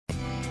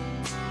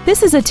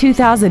This is a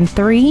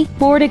 2003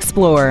 Ford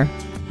Explorer.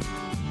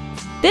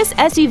 This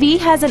SUV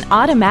has an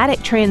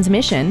automatic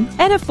transmission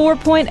and a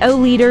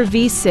 4.0-liter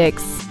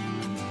V6.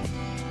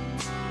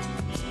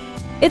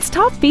 Its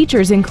top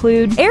features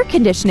include air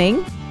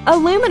conditioning,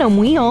 aluminum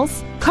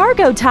wheels,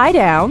 cargo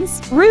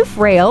tie-downs, roof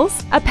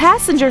rails, a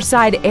passenger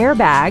side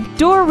airbag,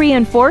 door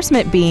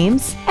reinforcement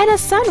beams, and a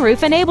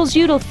sunroof enables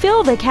you to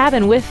fill the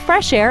cabin with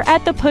fresh air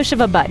at the push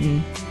of a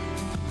button.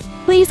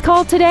 Please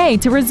call today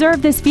to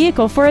reserve this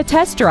vehicle for a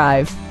test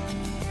drive.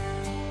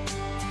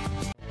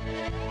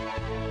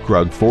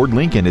 Krug Ford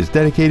Lincoln is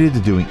dedicated to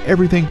doing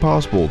everything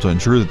possible to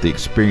ensure that the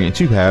experience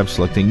you have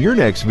selecting your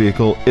next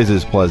vehicle is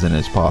as pleasant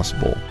as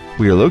possible.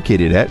 We are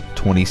located at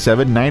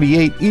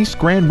 2798 East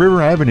Grand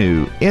River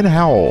Avenue in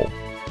Howell.